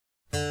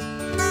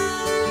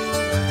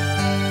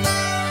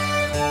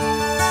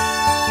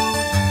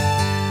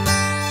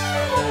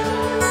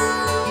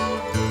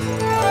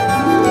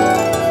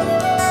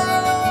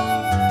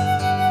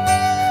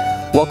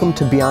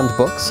Welcome to Beyond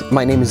Books.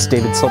 My name is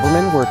David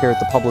Silverman. We're here at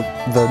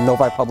the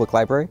Novi Public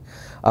Library.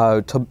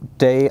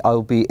 Today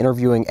I'll be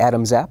interviewing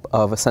Adam Zapp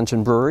of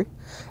Ascension Brewery.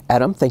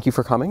 Adam, thank you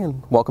for coming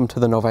and welcome to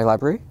the Novi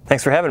Library.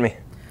 Thanks for having me.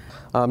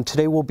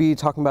 Today we'll be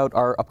talking about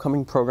our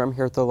upcoming program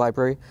here at the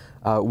library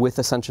with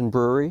Ascension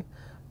Brewery.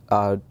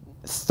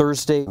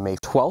 Thursday, May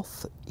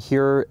 12th,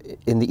 here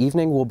in the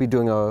evening, we'll be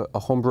doing a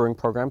home brewing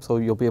program, so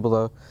you'll be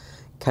able to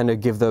kind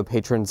of give the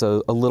patrons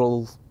a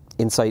little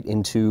insight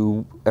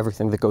into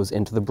everything that goes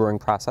into the brewing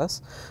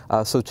process.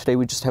 So today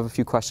we just have a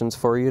few questions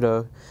for you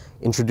to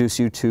introduce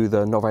you to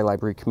the Novi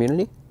Library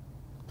community.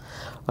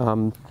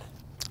 My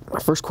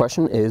first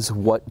question is,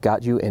 what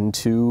got you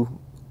into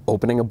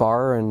opening a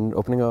bar and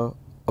opening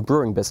a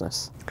brewing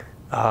business?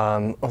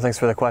 Well, thanks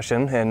for the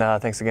question,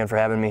 and thanks again for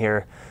having me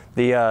here.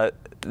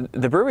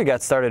 The brewery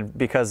got started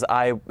because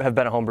I have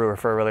been a home brewer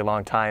for a really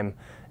long time,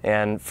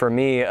 and for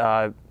me,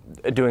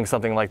 doing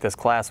something like this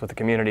class with the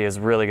community is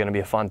really going to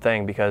be a fun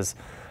thing because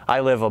I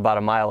live about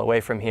a mile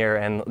away from here,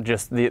 and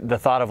just the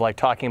thought of like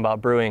talking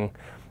about brewing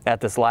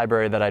at this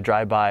library that I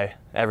drive by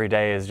every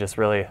day is just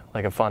really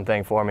like a fun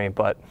thing for me.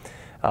 But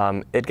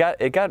it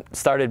got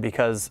started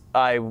because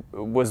I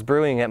was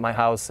brewing at my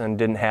house and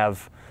didn't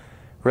have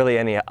really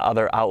any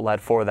other outlet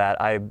for that.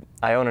 I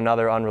own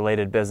another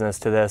unrelated business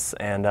to this,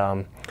 and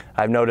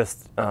I've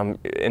noticed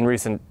in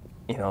recent,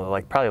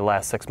 like probably the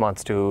last 6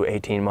 months to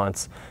 18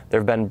 months, there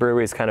have been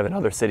breweries kind of in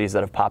other cities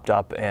that have popped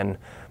up, and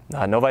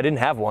Novi didn't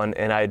have one,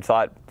 and I had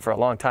thought for a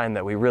long time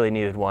that we really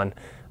needed one.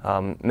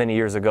 Many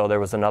years ago there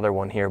was another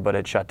one here, but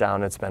it shut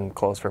down. It's been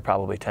closed for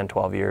probably 10,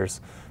 12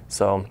 years.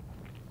 So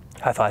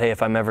I thought, hey,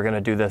 if I'm ever going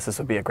to do this, this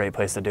would be a great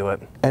place to do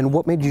it. And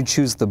what made you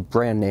choose the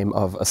brand name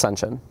of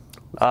Ascension?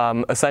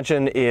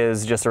 Ascension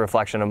is just a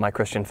reflection of my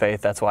Christian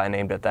faith. That's why I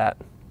named it that.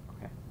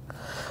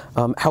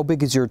 Okay. How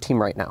big is your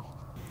team right now?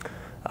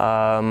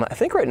 I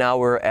think right now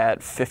we're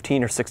at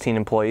 15 or 16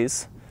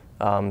 employees.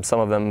 Some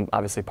of them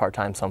obviously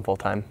part-time, some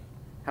full-time.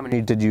 How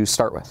many did you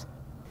start with?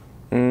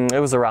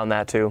 It was around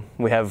that too.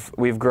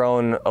 We've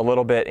grown a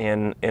little bit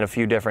in a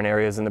few different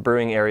areas. In the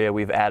brewing area,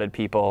 we've added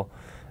people,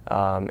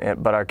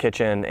 but our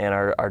kitchen and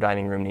our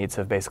dining room needs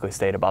have basically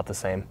stayed about the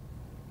same.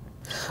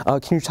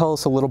 Can you tell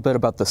us a little bit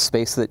about the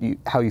space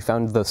how you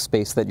found the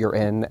space that you're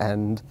in,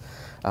 and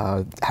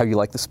how you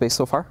like the space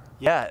so far?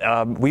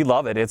 Yeah, we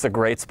love it. It's a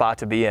great spot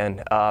to be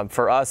in.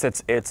 For us,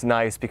 it's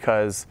nice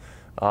because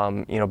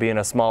being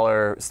a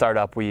smaller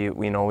startup, we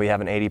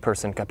have an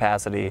 80-person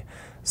capacity,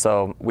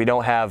 so we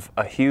don't have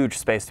a huge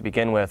space to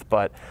begin with.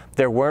 But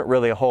there weren't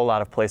really a whole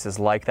lot of places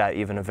like that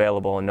even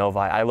available in Novi.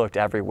 I looked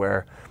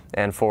everywhere,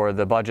 and for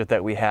the budget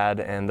that we had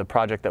and the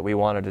project that we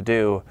wanted to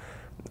do,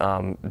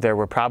 there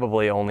were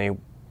probably only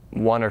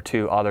one or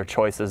two other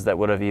choices that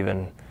would have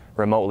even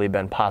remotely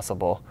been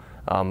possible.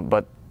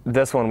 But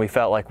this one we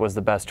felt like was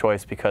the best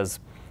choice because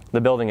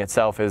the building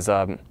itself is,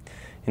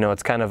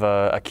 it's kind of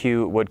a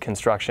cute wood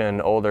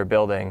construction, older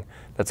building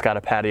that's got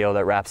a patio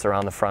that wraps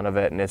around the front of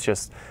it, and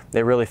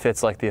it really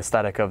fits like the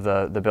aesthetic of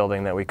the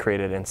building that we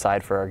created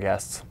inside for our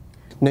guests.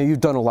 Now,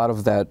 you've done a lot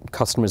of that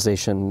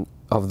customization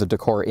of the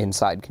decor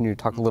inside. Can you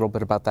talk a little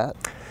bit about that?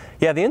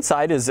 Yeah, the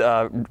inside is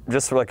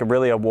just like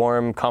a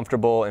warm,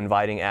 comfortable,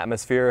 inviting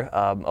atmosphere.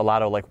 A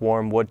lot of like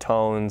warm wood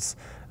tones,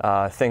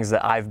 things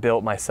that I've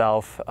built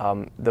myself.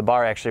 The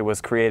bar actually was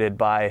created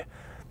by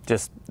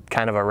just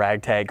kind of a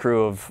ragtag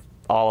crew of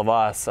all of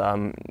us,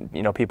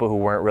 people who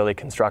weren't really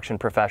construction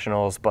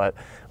professionals, but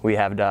we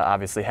have to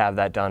obviously have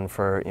that done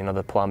for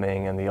the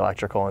plumbing and the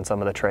electrical and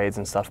some of the trades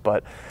and stuff.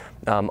 But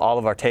all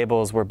of our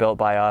tables were built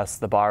by us.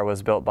 The bar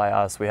was built by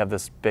us. We have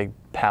this big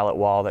pallet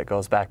wall that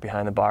goes back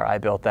behind the bar. I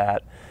built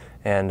that.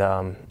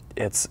 And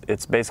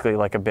it's basically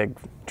like a big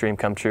dream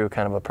come true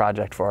kind of a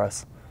project for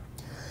us.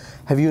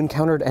 Have you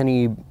encountered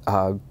any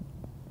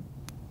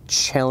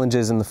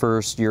challenges in the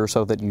first year or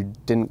so that you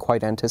didn't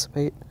quite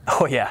anticipate?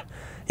 Oh yeah,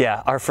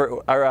 yeah. Our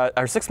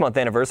 6-month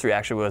anniversary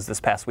actually was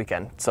this past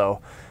weekend. So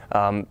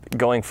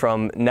going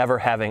from never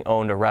having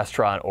owned a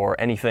restaurant or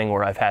anything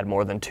where I've had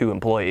more than 2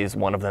 employees,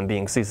 one of them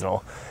being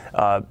seasonal,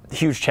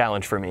 huge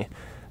challenge for me.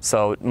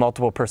 So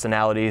multiple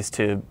personalities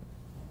to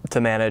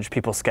manage,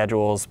 people's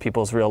schedules,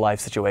 people's real life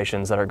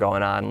situations that are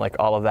going on. Like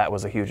all of that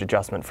was a huge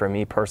adjustment for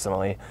me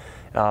personally.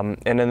 And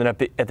then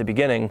at the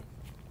beginning,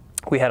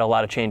 we had a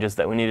lot of changes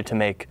that we needed to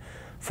make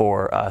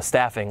for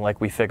staffing. Like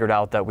we figured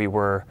out that we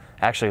were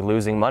actually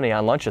losing money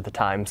on lunch at the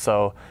time,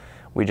 so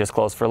we just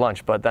closed for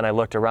lunch. But then I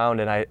looked around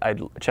and I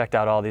checked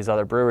out all these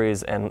other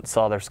breweries and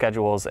saw their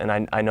schedules, and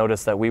I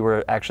noticed that we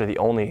were actually the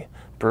only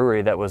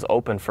brewery that was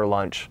open for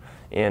lunch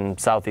in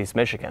Southeast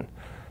Michigan.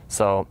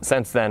 So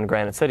since then,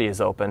 Granite City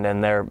is open,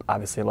 and they're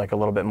obviously like a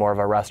little bit more of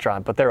a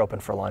restaurant, but they're open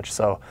for lunch.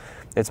 So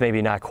it's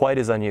maybe not quite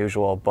as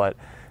unusual, but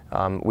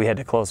we had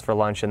to close for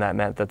lunch, and that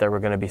meant that there were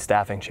going to be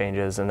staffing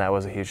changes, and that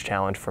was a huge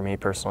challenge for me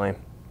personally.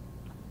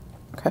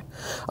 Okay.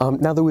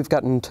 Now that we've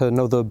gotten to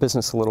know the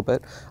business a little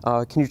bit,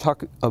 can you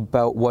talk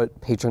about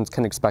what patrons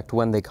can expect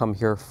when they come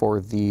here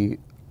for the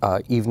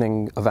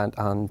evening event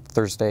on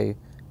Thursday,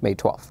 May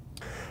 12th?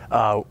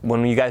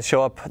 When you guys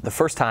show up the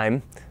first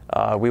time,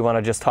 we want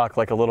to just talk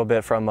like a little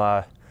bit from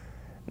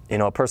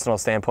a personal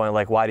standpoint,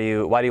 like why do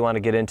you want to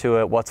get into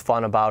it? What's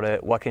fun about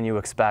it? What can you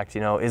expect?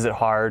 Is it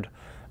hard?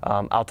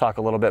 I'll talk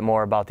a little bit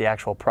more about the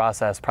actual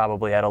process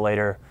probably at a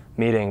later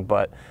meeting,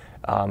 but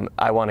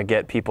I want to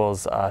get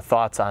people's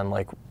thoughts on,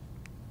 like,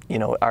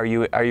 are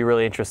you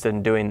really interested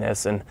in doing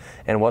this, and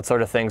what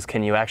sort of things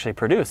can you actually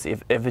produce?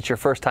 If it's your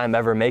first time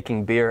ever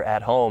making beer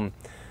at home,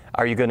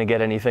 are you going to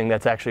get anything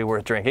that's actually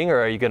worth drinking, or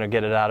are you going to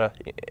get it out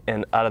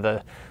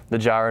of the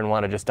jar and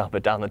want to just dump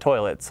it down the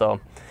toilet? So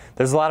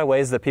there's a lot of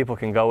ways that people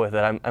can go with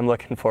it. I'm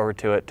looking forward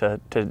to it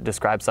to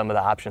describe some of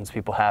the options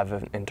people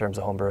have in terms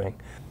of home brewing.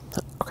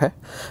 Okay.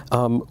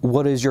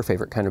 What is your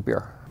favorite kind of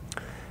beer?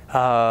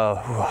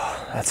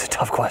 That's a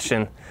tough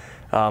question.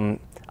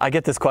 I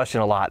get this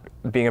question a lot.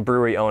 Being a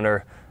brewery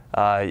owner,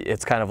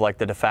 it's kind of like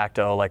the de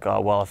facto, like,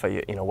 well, if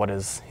what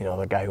is,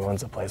 the guy who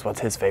owns the place, what's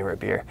his favorite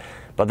beer?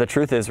 But the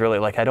truth is, really,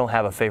 like, I don't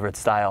have a favorite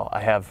style.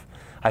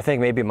 I think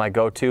maybe my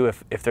go-to,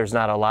 if there's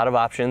not a lot of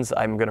options,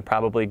 I'm going to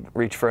probably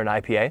reach for an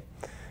IPA.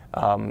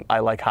 I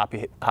like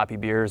hoppy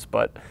beers,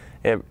 but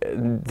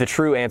the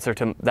true answer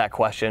to that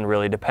question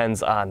really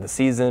depends on the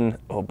season,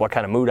 what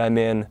kind of mood I'm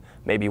in,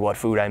 maybe what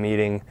food I'm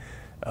eating.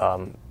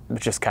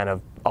 Just kind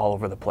of all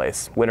over the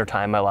place.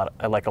 Wintertime, I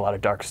like a lot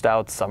of dark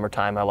stouts.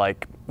 Summertime, I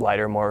like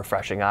lighter, more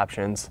refreshing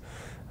options.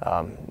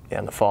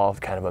 In the fall,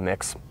 kind of a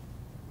mix.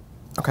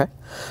 Okay.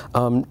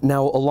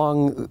 Now,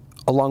 along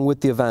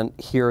with the event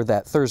here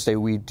that Thursday,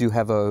 we do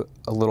have a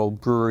little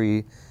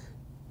brewery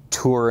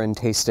tour and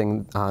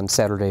tasting on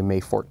Saturday,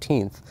 May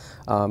 14th.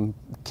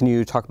 Can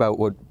you talk about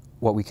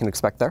what we can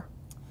expect there?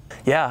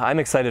 Yeah, I'm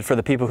excited for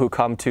the people who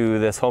come to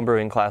this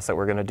homebrewing class that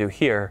we're going to do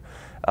here.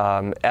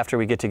 After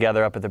we get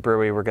together up at the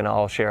brewery, we're going to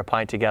all share a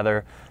pint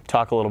together,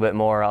 talk a little bit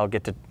more. I'll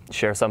get to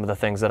share some of the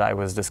things that I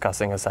was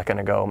discussing a second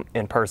ago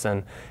in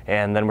person,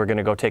 and then we're going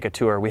to go take a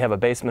tour. We have a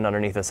basement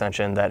underneath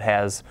Ascension that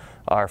has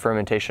our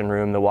fermentation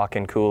room, the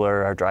walk-in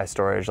cooler, our dry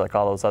storage, like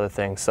all those other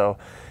things. So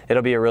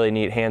it'll be a really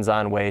neat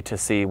hands-on way to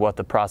see what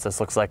the process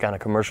looks like on a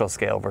commercial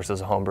scale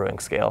versus a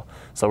homebrewing scale.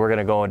 So we're going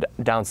to go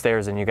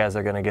downstairs, and you guys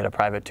are going to get a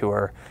private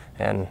tour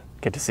and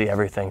get to see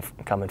everything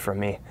coming from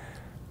me.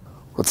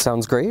 Well, it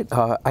sounds great.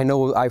 I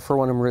know I, for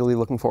one, am really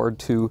looking forward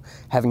to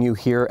having you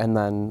here and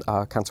then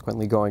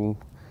consequently going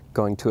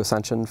to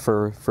Ascension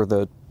for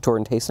the tour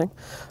and tasting.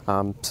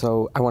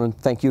 So I want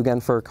to thank you again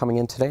for coming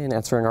in today and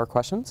answering our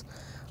questions.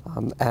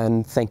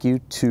 And thank you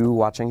to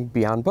watching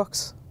Beyond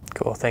Books.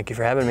 Cool. Thank you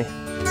for having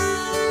me.